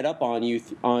 I read up on you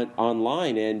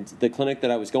online, and the clinic that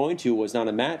I was going to was not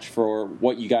a match for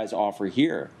what you guys offer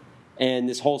here. And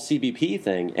this whole CBP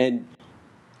thing. And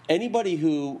anybody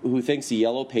who thinks the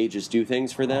yellow pages do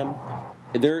things for them,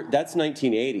 that's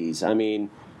 1980s. I mean,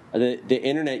 the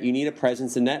internet, you need a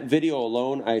presence. And that video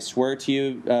alone, I swear to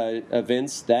you,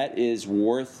 Vince, that is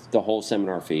worth the whole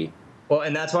seminar fee. Well,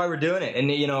 and that's why we're doing it.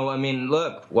 And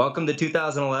look, welcome to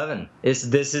 2011.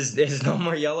 This is no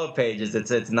more yellow pages.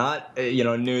 It's not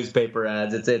newspaper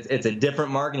ads. It's a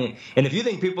different marketing. And if you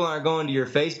think people aren't going to your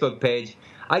Facebook page,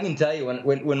 I can tell you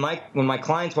when my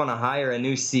clients want to hire a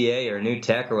new CA or a new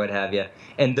tech or what have you,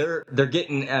 and they're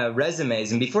getting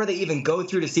resumes, and before they even go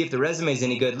through to see if the resume is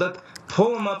any good, look,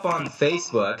 pull them up on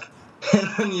Facebook, and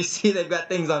when you see they've got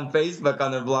things on Facebook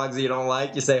on their blogs that you don't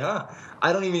like, you say,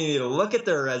 I don't even need to look at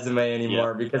their resume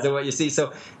anymore because of what you see.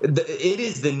 So it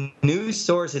is the news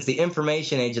source. It's the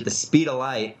information age at the speed of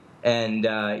light. And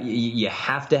you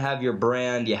have to have your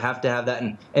brand. You have to have that.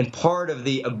 And part of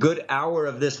a good hour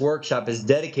of this workshop is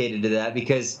dedicated to that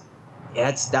because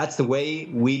that's the way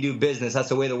we do business. That's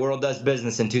the way the world does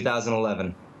business in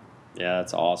 2011. Yeah,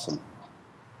 that's awesome.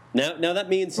 Now that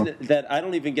means that I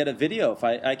don't even get a video. If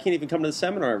I can't even come to the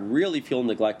seminar, I really feel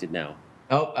neglected now.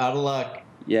 Oh, out of luck.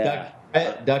 Yeah.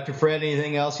 Dr. Fred,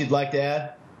 anything else you'd like to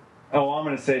add? Oh, I'm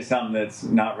going to say something that's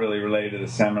not really related to the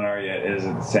seminar yet is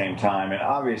at the same time. And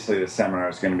obviously the seminar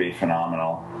is going to be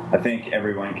phenomenal. I think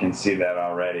everyone can see that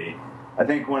already. I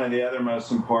think one of the other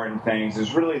most important things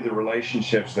is really the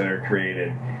relationships that are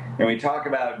created. And we talk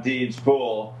about Deed's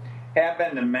Pool, I've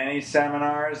been to many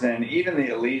seminars, and even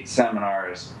the elite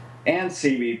seminars and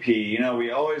CBP. You know,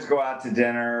 we always go out to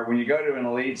dinner. When you go to an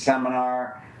elite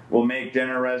seminar, we'll make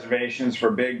dinner reservations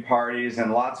for big parties,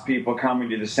 and lots of people come. We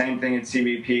do the same thing at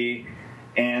CBP.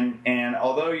 And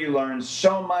although you learn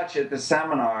so much at the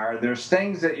seminar, there's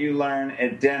things that you learn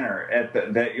at dinner,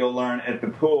 that you'll learn at the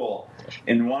pool,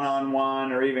 in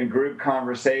one-on-one or even group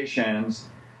conversations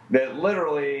that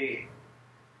literally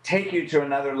take you to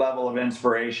another level of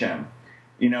inspiration.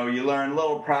 You know, you learn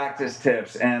little practice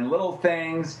tips and little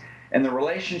things, and the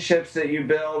relationships that you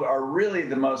build are really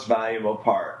the most valuable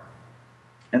part.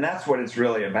 And that's what it's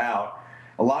really about.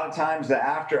 A lot of times the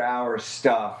after-hours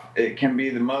stuff, it can be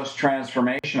the most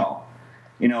transformational.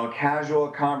 You know, a casual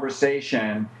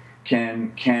conversation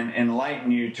can enlighten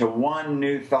you to one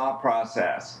new thought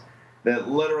process that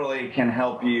literally can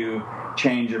help you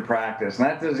change your practice. And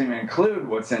that doesn't even include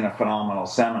what's in a phenomenal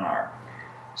seminar.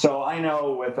 So I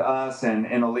know with us and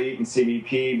Elite and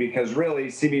CBP, because really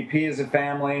CBP is a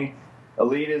family,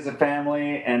 Elite is a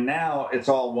family, and now it's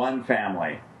all one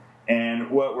family. And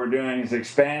what we're doing is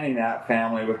expanding that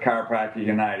family with Chiropractic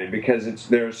United, because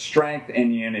there's strength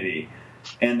in unity.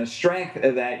 And the strength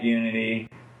of that unity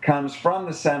comes from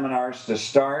the seminars to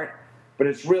start, but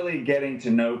it's really getting to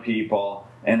know people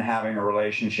and having a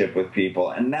relationship with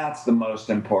people. And that's the most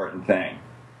important thing.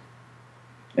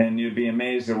 And you'd be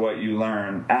amazed at what you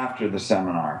learn after the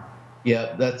seminar.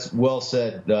 Yeah, that's well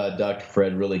said, Dr.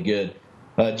 Fred. Really good.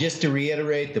 Just to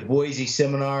reiterate, the Boise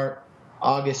seminar,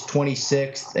 August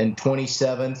 26th and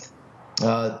 27th.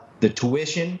 The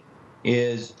tuition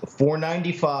is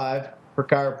 $495 for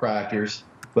chiropractors,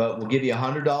 but we'll give you a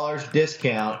 $100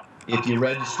 discount if you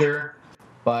register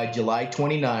by July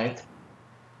 29th.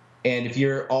 And if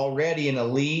you're already an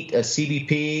Elite, a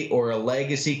CBP, or a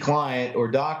Legacy client or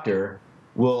doctor,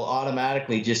 we'll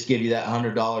automatically just give you that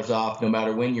 $100 off no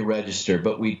matter when you register.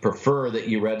 But we'd prefer that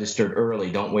you registered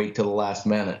early. Don't wait till the last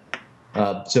minute.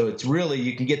 So it's really,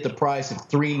 you can get the price of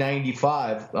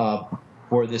 $395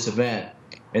 for this event.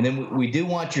 And then we do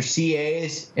want your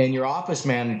CAs and your office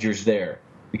managers there,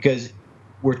 because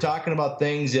we're talking about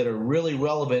things that are really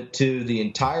relevant to the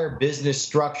entire business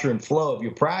structure and flow of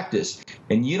your practice.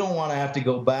 And you don't want to have to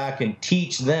go back and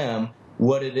teach them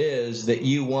what it is that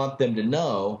you want them to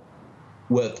know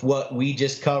with what we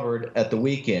just covered at the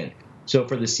weekend. So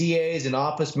for the CAs and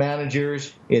office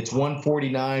managers, it's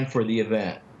 $149 for the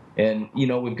event. And, you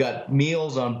know, we've got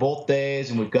meals on both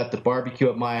days, and we've got the barbecue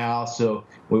at my house. So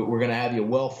we're going to have you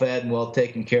well fed and well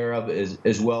taken care of,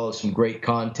 as well as some great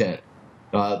content.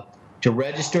 To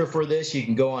register for this, you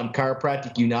can go on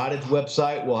Chiropractic United's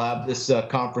website. We'll have this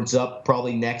conference up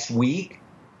probably next week,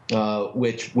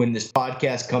 which when this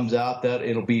podcast comes out, that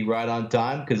it'll be right on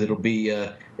time, because it'll be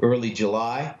early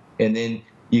July. And then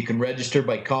you can register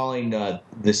by calling the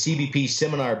CBP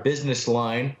Seminar Business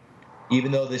Line.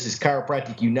 Even though this is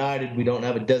Chiropractic United, we don't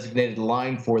have a designated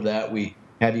line for that. We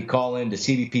have you call in to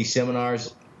CBP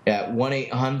Seminars at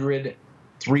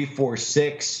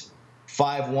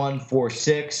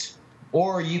 1-800-346-5146.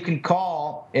 Or you can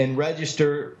call and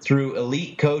register through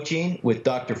Elite Coaching with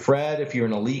Dr. Fred if you're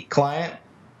an Elite client.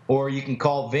 Or you can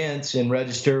call Vince and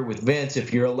register with Vince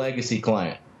if you're a Legacy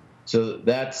client. So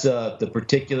that's the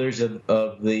particulars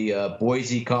of the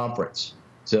Boise conference.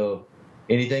 So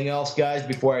anything else, guys,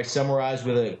 before I summarize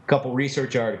with a couple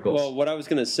research articles? Well, what I was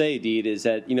going to say, Deed, is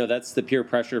that, you know, that's the peer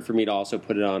pressure for me to also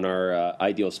put it on our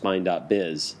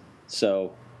idealspine.biz.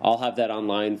 So I'll have that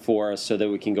online for us so that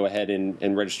we can go ahead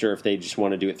and register if they just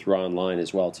want to do it through online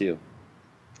as well, too.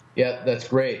 Yeah, that's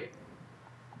great.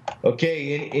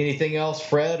 Okay, anything else,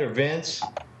 Fred or Vince?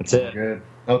 That's it. Good.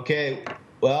 Okay,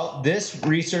 well, this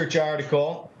research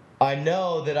article, I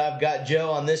know that I've got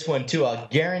Joe on this one, too. I'll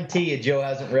guarantee you Joe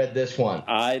hasn't read this one.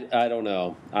 I don't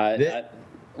know. I don't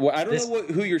know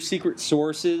who your secret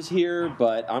source is here,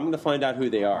 but I'm going to find out who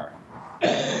they are.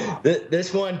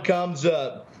 This one comes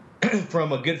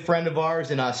from a good friend of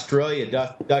ours in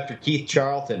Australia, Dr. Keith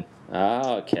Charlton.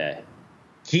 Ah, okay.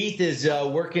 Keith is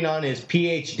working on his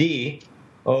PhD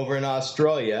over in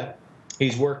Australia.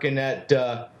 He's working at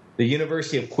the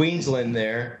University of Queensland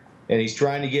there, and he's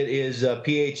trying to get his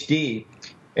PhD.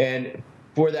 And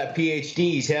for that PhD,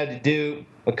 he's had to do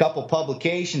a couple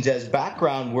publications as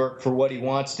background work for what he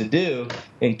wants to do.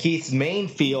 And Keith's main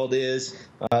field is,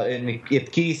 and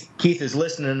if Keith is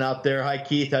listening out there, hi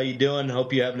Keith, how you doing?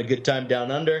 Hope you're having a good time down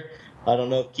under. I don't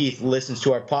know if Keith listens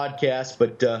to our podcast,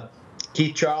 but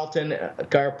Keith Charlton, a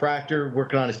chiropractor,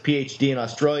 working on his PhD in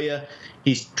Australia.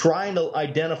 He's trying to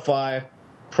identify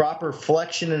proper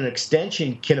flexion and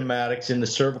extension kinematics in the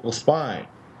cervical spine.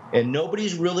 And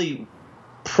nobody's really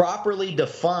properly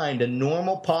defined a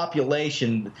normal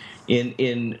population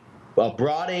in a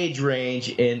broad age range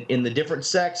in the different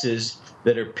sexes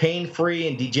that are pain-free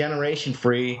and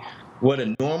degeneration-free, what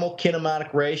a normal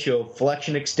kinematic ratio of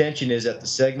flexion extension is at the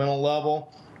segmental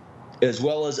level, as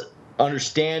well as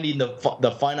understanding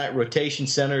the finite rotation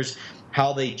centers,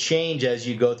 how they change as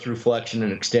you go through flexion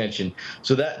and extension.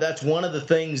 So that's one of the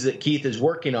things that Keith is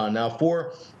working on. Now,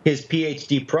 for his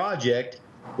PhD project,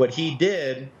 what he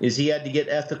did is he had to get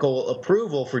ethical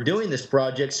approval for doing this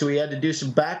project, so he had to do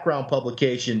some background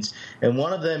publications, and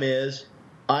one of them is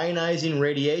ionizing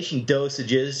radiation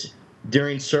dosages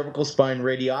during cervical spine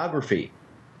radiography.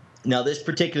 Now, this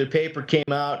particular paper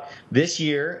came out this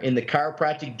year in the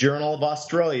Chiropractic Journal of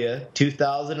Australia,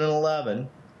 2011,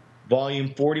 volume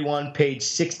 41, page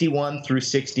 61 through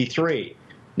 63.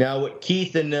 Now, what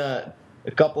Keith and a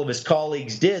couple of his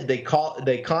colleagues did, they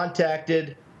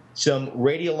contacted some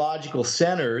radiological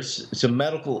centers, some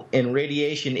medical and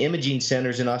radiation imaging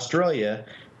centers in Australia,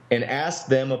 and asked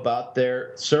them about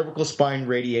their cervical spine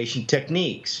radiation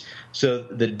techniques. So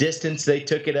the distance they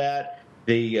took it at,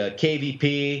 the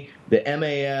KVP, the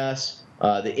MAS,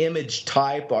 the image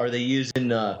type, are they using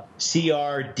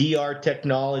CR, DR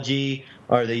technology,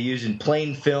 are they using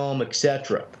plain film,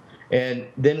 etc. And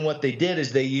then what they did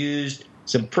is they used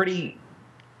some pretty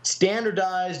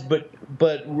standardized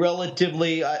but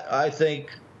relatively, I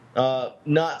think,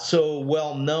 not so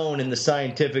well known in the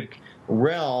scientific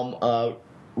realm,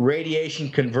 radiation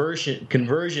conversion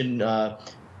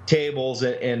tables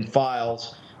and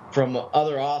files from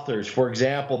other authors. For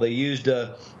example, they used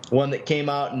one that came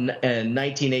out in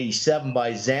 1987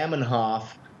 by Zamenhof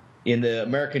in the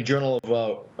American Journal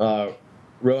of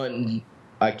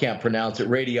I can't pronounce it,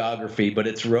 radiography, but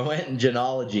it's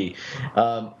röntgenology.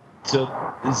 So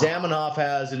Zamenhof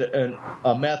has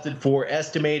a method for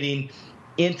estimating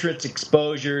entrance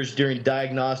exposures during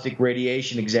diagnostic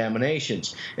radiation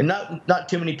examinations. And not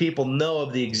too many people know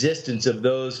of the existence of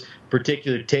those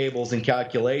particular tables and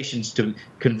calculations to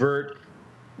convert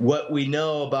what we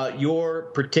know about your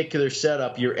particular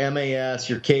setup, your MAS,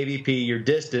 your KVP, your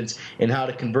distance, and how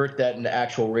to convert that into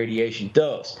actual radiation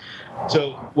dose.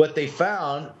 So what they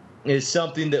found is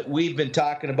something that we've been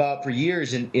talking about for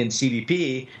years in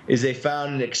CBP, is they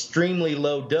found an extremely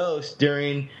low dose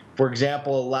during, for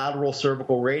example, a lateral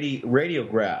cervical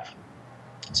radiograph.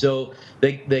 So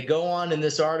they go on in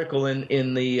this article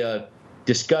in the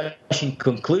discussion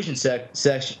conclusion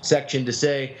section to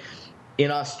say, in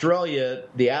Australia,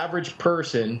 the average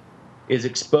person is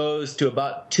exposed to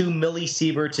about 2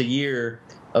 millisieverts a year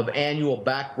of annual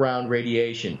background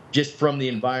radiation just from the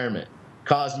environment,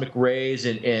 cosmic rays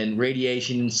and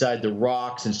radiation inside the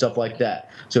rocks and stuff like that.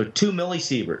 So 2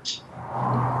 millisieverts.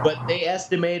 But they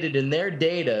estimated in their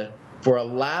data for a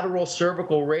lateral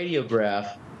cervical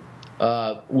radiograph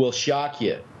will shock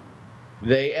you.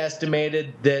 They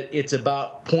estimated that it's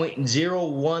about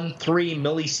 0.013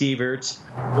 millisieverts,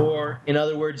 or in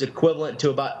other words, equivalent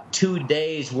to about 2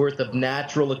 days worth of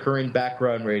natural occurring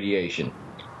background radiation.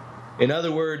 In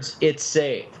other words, it's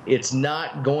safe. It's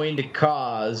not going to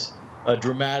cause a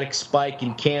dramatic spike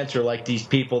in cancer like these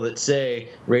people that say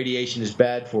radiation is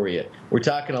bad for you. We're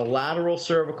talking a lateral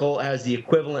cervical has the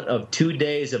equivalent of 2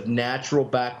 days of natural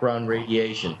background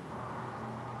radiation.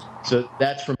 So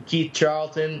that's from Keith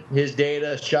Charlton, his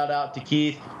data. Shout out to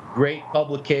Keith. Great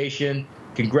publication.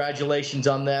 Congratulations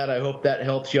on that. I hope that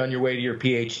helps you on your way to your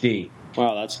PhD.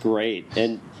 Wow, that's great.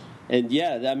 And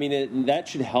yeah, I mean, that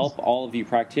should help all of you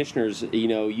practitioners,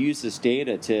 use this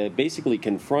data to basically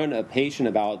confront a patient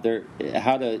about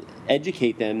how to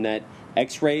educate them that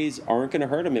X-rays aren't going to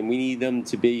hurt them, and we need them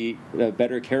to be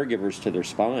better caregivers to their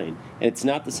spine. And it's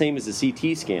not the same as a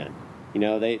CT scan.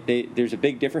 There's a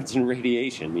big difference in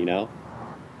radiation,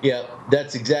 Yeah,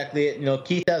 that's exactly it.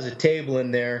 Keith has a table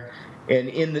in there,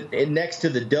 and next to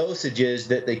the dosages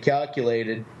that they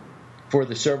calculated for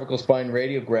the cervical spine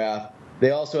radiograph,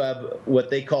 they also have what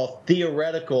they call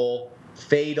theoretical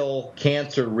fatal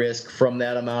cancer risk from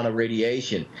that amount of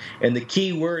radiation. And the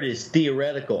key word is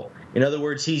theoretical. In other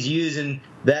words, he's using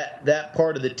that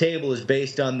part of the table is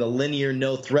based on the linear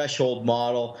no threshold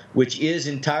model, which is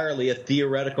entirely a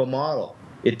theoretical model.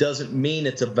 It doesn't mean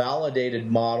it's a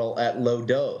validated model at low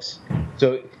dose.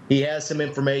 So he has some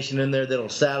information in there that'll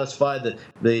satisfy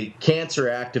the cancer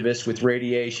activists with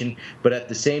radiation, but at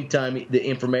the same time, the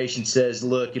information says,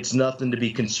 look, it's nothing to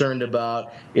be concerned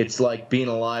about. It's like being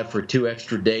alive for 2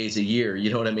 extra days a year.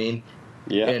 You know what I mean?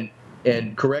 Yeah.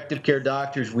 And corrective care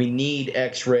doctors, we need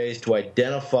X-rays to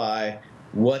identify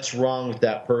what's wrong with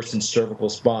that person's cervical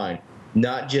spine,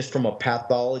 not just from a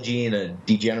pathology and a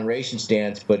degeneration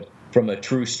stance, but from a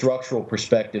true structural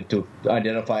perspective to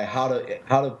identify how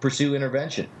to pursue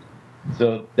intervention.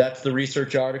 So that's the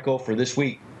research article for this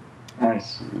week.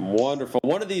 Nice. Wonderful.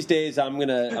 One of these days, I'm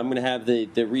gonna have the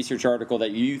research article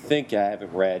that you think I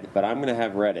haven't read, but I'm gonna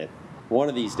have read it. One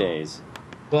of these days.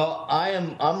 Well,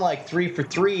 I'm like 3 for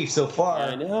 3 so far.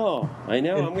 I know. I'm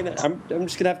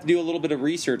just gonna have to do a little bit of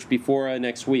research before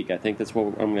next week. I think that's what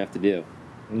I'm gonna have to do.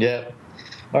 Yeah.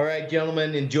 All right,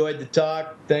 gentlemen, enjoyed the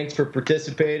talk. Thanks for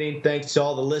participating. Thanks to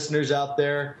all the listeners out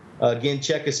there. Again,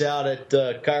 check us out at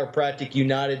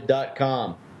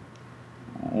chiropracticunited.com.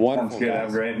 Wonderful. Sounds good. Guys. Have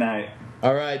a great night.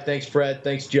 All right. Thanks, Fred.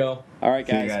 Thanks, Joe. All right,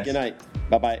 See you guys. guys. Good night.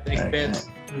 Bye-bye. Thanks, Vince.